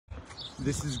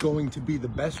This is going to be the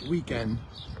best weekend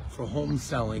for home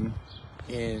selling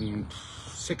in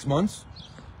 6 months,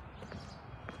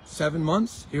 7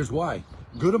 months. Here's why.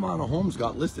 Good amount of homes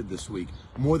got listed this week,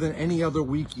 more than any other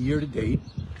week year to date,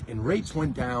 and rates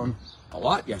went down a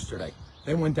lot yesterday.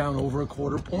 They went down over a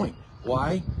quarter point.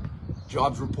 Why?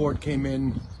 Jobs report came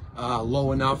in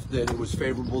low enough that it was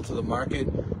favorable to the market.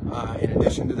 In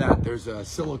addition to that, there's a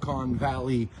Silicon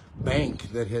Valley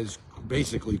bank that has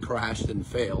basically crashed and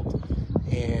failed,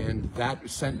 and that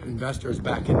sent investors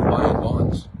back into buying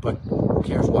bonds. But who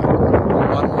cares what?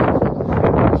 Bottom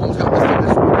line, homes got listed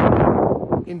this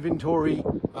week. Inventory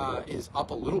is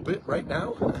up a little bit right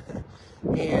now,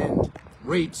 and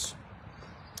rates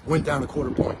went down a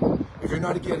quarter point. If you're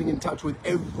not getting in touch with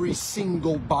every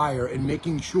single buyer and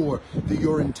making sure that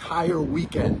your entire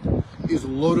weekend is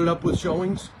loaded up with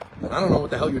showings, then I don't know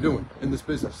what the hell you're doing in this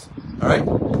business. All right?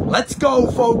 Let's go,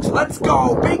 folks. Let's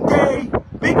go. Big day.